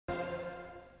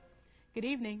Good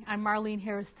evening. I'm Marlene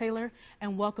Harris-Taylor,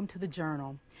 and welcome to the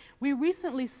Journal. We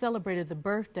recently celebrated the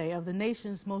birthday of the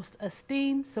nation's most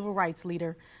esteemed civil rights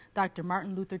leader, Dr.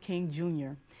 Martin Luther King,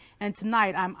 Jr. And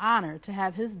tonight, I'm honored to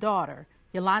have his daughter,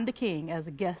 Yolanda King, as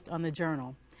a guest on the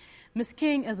Journal. Ms.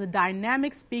 King is a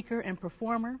dynamic speaker and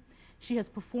performer. She has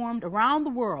performed around the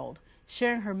world,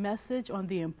 sharing her message on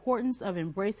the importance of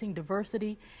embracing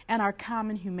diversity and our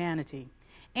common humanity.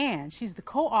 And she's the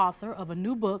co-author of a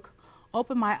new book,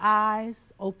 Open My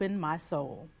Eyes, Open My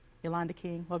Soul. Yolanda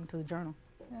King, welcome to the Journal.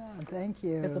 Oh, thank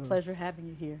you. It's a pleasure having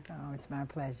you here. Oh, it's my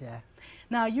pleasure.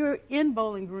 Now, you're in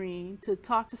Bowling Green to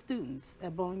talk to students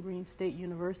at Bowling Green State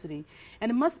University,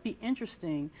 and it must be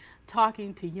interesting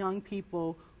talking to young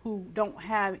people who don't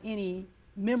have any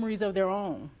memories of their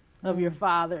own of your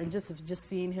father, and just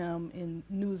seen him in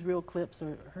newsreel clips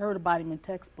or heard about him in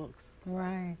textbooks.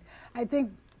 Right. I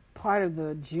think part of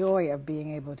the joy of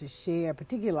being able to share,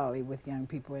 particularly with young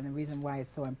people, and the reason why it's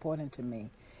so important to me,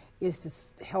 is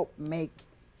to help make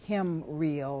him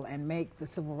real and make the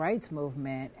civil rights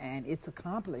movement and its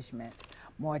accomplishments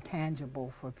more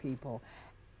tangible for people.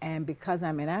 And because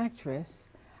I'm an actress,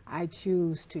 I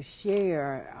choose to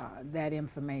share that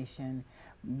information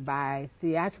by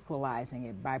theatricalizing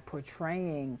it, by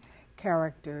portraying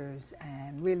characters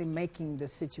and really making the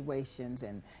situations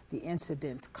and the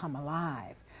incidents come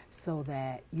alive so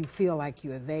that you feel like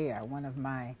you're there. One of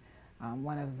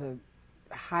the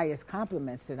highest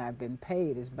compliments that I've been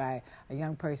paid is by a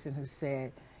young person who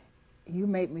said, "You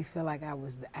made me feel like I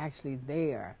was actually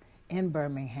there in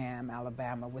Birmingham,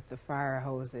 Alabama, with the fire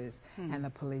hoses and the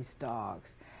police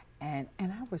dogs." And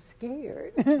I was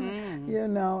scared, you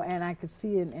know, and I could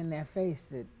see it in their face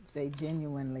that they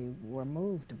genuinely were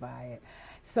moved by it.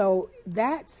 So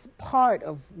that's part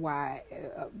of why,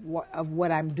 of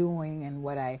what I'm doing and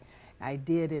what I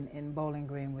did in Bowling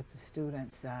Green with the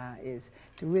students is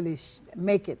to really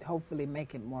hopefully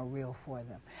make it more real for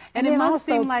them. And it must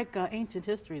seem like ancient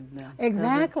history now.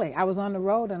 Exactly. I was on the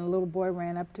road and a little boy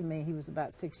ran up to me. He was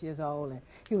about 6 years old and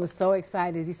he was so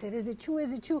excited. He said, "Is it true?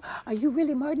 Is it true? Are you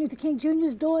really Martin Luther King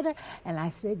Jr.'s daughter?" And I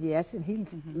said, "Yes." And he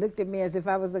looked at me as if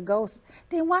I was a ghost.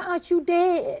 "Then why aren't you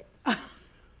dead?"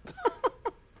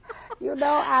 You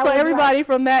know, so everybody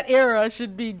from that era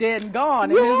should be dead and gone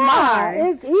in his mind.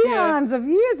 It's eons of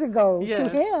years ago to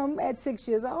him at 6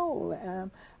 years old,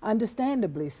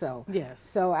 understandably so. Yes.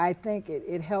 So I think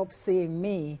it helps seeing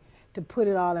me to put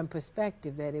it all in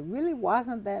perspective that it really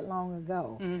wasn't that long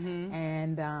ago,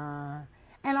 and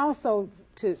also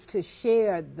to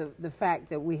share the fact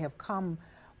that we've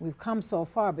come so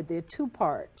far, but there are two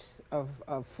parts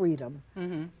of freedom.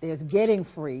 There's getting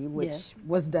free, which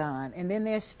was done, and then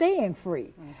there's staying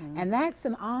free. And that's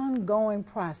an ongoing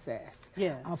process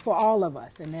for all of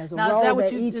us. And there's a role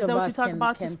that each of us can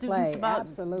about to play. students about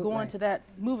Absolutely. Going to that,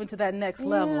 moving to that next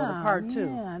level, the part two.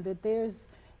 Yeah, that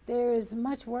there is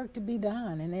much work to be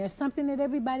done, and there's something that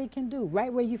everybody can do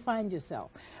right where you find yourself.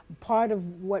 Part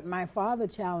of what my father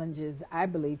I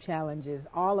believe challenges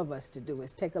all of us to do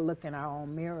is take a look in our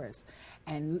own mirrors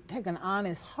and take an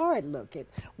honest, hard look at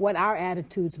what our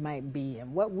attitudes might be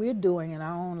and what we're doing in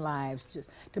our own lives just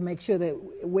to make sure that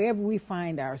wherever we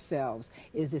find ourselves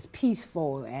is as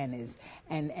peaceful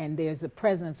and there's the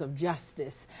presence of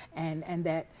justice and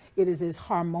that it is as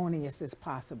harmonious as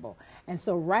possible. And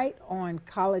so right on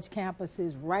college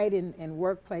campuses, right in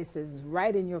workplaces,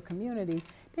 right in your community,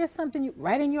 there's something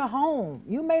right in your home.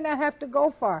 You may not have to go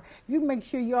far. You make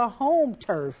sure your home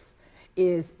turf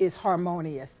is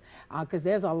harmonious because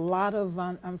there's a lot of,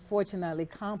 unfortunately,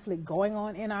 conflict going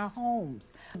on in our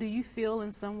homes. Do you feel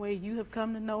in some way you have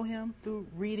come to know him through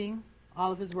reading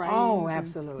all of his writings? Oh,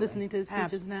 absolutely. And listening to his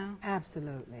speeches now?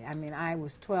 Absolutely. I mean, I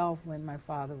was 12 when my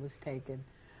father was taken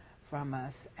from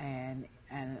us, and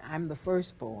I'm the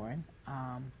firstborn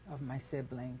of my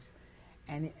siblings,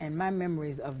 and my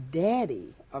memories of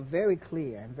Daddy are very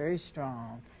clear and very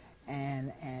strong,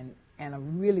 and are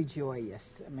really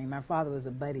joyous. I mean, my father was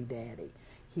a buddy daddy.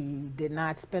 He did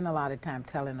not spend a lot of time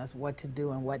telling us what to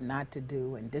do and what not to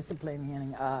do, and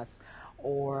disciplining us,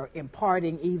 or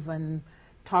imparting even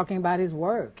talking about his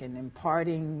work and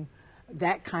imparting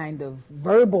that kind of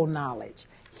verbal knowledge.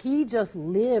 He just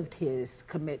lived his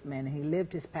commitment, and he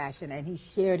lived his passion, and he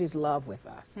shared his love with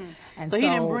us. And so he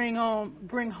didn't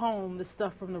bring home the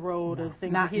stuff from the road or the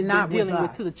things that he'd been dealing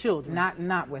with to the children.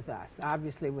 Not with us,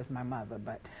 obviously with my mother,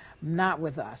 but not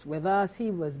with us. With us,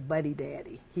 he was buddy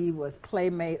daddy. He was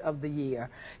playmate of the year.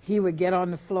 He would get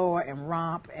on the floor and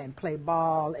romp and play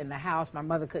ball in the house. My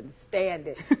mother couldn't stand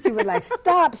it. She would like,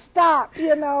 stop,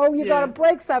 you know, you gotta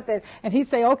break something. And he'd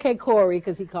say, "Okay, Corey,"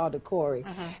 because he called her Corey.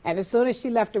 And as soon as she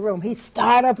left the room, he'd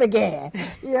start up again,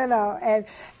 you know.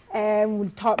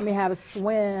 and taught me how to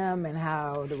swim and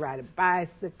how to ride a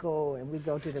bicycle. And we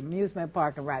go to the amusement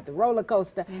park and ride the roller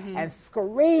coaster and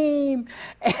scream.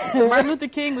 Martin Luther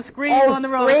King was screaming on the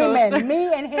roller coaster.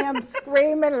 Me and him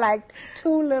screaming like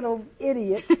two little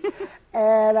idiots.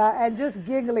 And just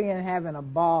giggling and having a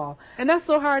ball. And that's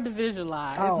so hard to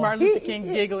visualize. Oh, Martin Luther King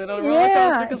giggling on a roller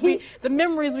coaster, because the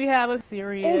memories we have are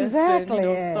serious. Exactly.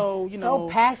 And, so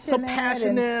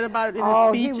passionate about it in his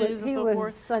speeches and so forth. He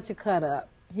was such a cut up.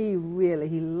 He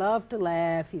loved to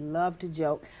laugh. He loved to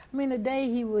joke. I mean, the day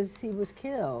he was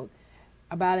killed,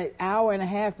 about an hour and a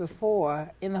half before,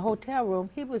 in the hotel room,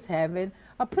 he was having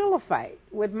a pillow fight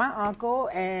with my uncle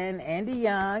and Andy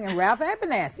Young and Ralph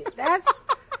Abernathy.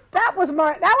 That was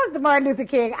the Martin Luther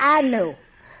King I knew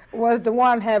was the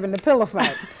one having the pillow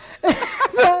fight.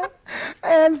 I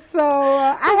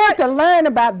had to learn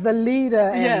about the leader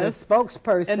and the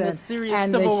spokesperson and the serious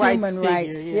and civil the human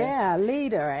rights rights. figure,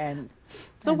 Leader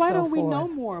So why don't we forth. know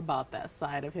more about that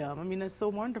side of him? I mean, it's so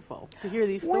wonderful to hear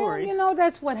these stories. Well,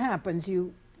 that's what happens.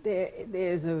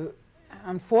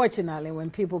 Unfortunately, when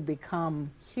people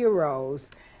become heroes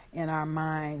in our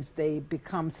minds, they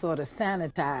become sort of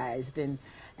sanitized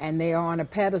and they are on a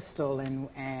pedestal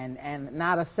and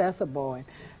not accessible.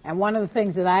 And one of the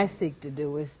things that I seek to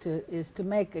do is to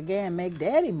make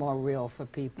Daddy more real for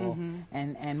people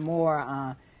and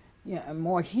more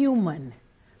more human,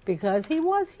 because he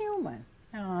was human,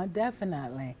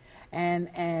 definitely,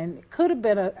 and could have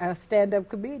been a stand-up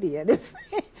comedian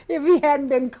if he hadn't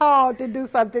been called to do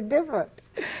something different.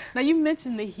 Now, you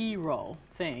mentioned the hero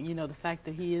thing, the fact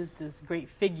that he is this great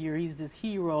figure, he's this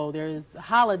hero, there's a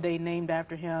holiday named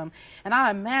after him, and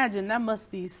I imagine that must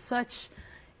be such,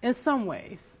 in some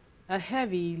ways, a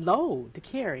heavy load to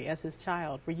carry as his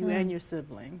child for you and your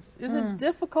siblings. Is it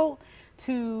difficult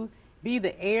to be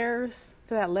the heirs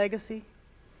to that legacy?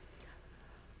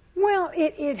 Well,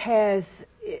 it has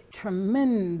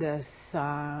tremendous,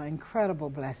 incredible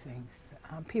blessings.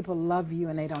 People love you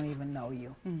and they don't even know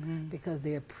you because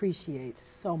they appreciate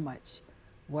so much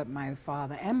what my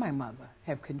father and my mother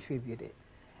have contributed.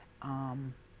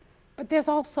 But there's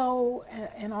also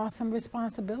an awesome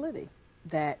responsibility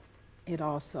that it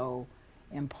also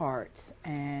imparts,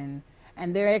 and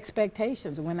their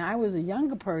expectations. When I was a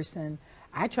younger person,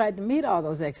 I tried to meet all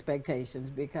those expectations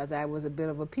because I was a bit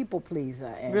of a people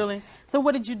pleaser. Really? So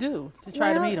what did you do to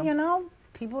try to meet them?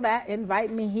 People that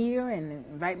invite me here and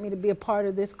invite me to be a part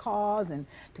of this cause and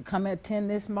to come attend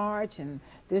this march and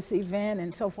this event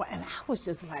and so forth. And I was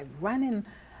just like running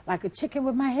like a chicken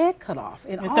with my head cut off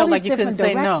in all these different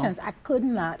directions. I could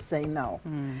not say no.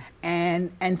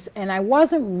 And I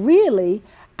wasn't really,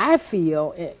 I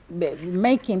feel,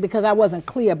 because I wasn't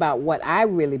clear about what I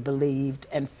really believed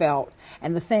and felt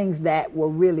and the things that were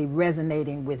really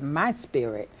resonating with my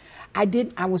spirit. I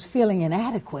was feeling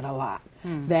inadequate a lot.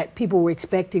 That people were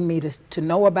expecting me to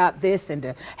know about this and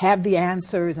to have the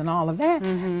answers and all of that.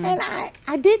 And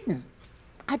I didn't.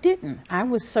 I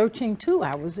was searching too.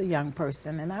 I was a young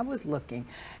person and I was looking.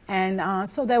 And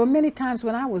so there were many times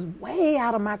when I was way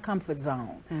out of my comfort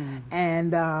zone.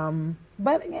 And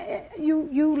but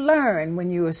you learn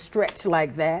when you are stretched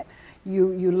like that.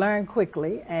 You learn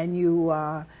quickly and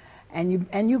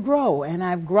you grow, and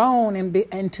I've grown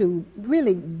into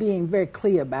really being very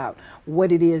clear about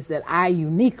what it is that I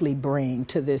uniquely bring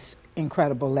to this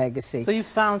incredible legacy. So you've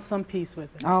found some peace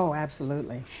with it. Oh,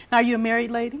 absolutely. Now, are you a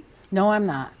married lady? No, I'm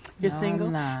not. You're single?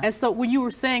 I'm not. And so when you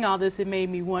were saying all this, it made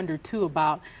me wonder, too,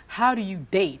 about how do you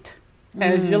date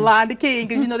as Yolanda King?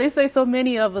 Because, they say so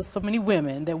many of us, so many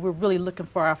women, that we're really looking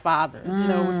for our fathers. We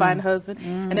find a husband.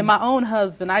 And in my own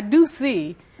husband, I do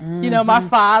see, my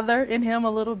father in him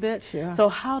a little bit. Sure. So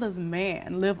how does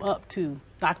man live up to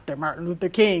Dr. Martin Luther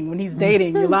King when he's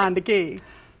dating Yolanda King?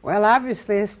 Well,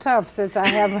 obviously it's tough since I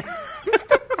haven't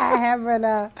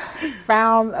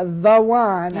found the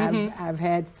one. I've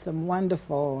had some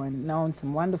wonderful and known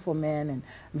some wonderful men and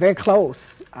very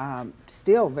close,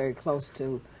 still very close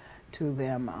to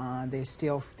them.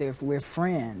 We're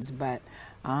friends, but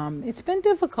it's been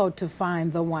difficult to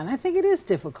find the one. I think it is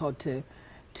difficult to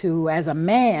as a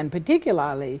man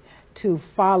particularly, to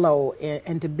follow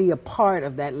and to be a part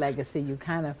of that legacy. You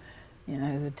kind of,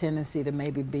 has a tendency to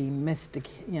maybe be Mr.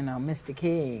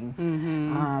 King.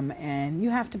 And you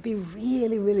have to be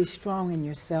really, really strong in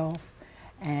yourself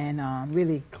and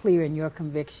really clear in your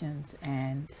convictions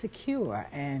and secure.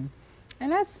 And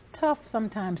that's tough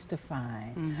sometimes to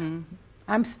find.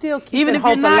 I'm still keeping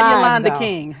hope alive, even if you're not Yolanda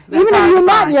King. Even if you're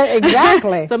not,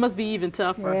 exactly. So it must be even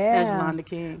tougher as Yolanda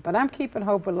King. But I'm keeping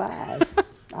hope alive.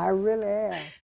 I really am.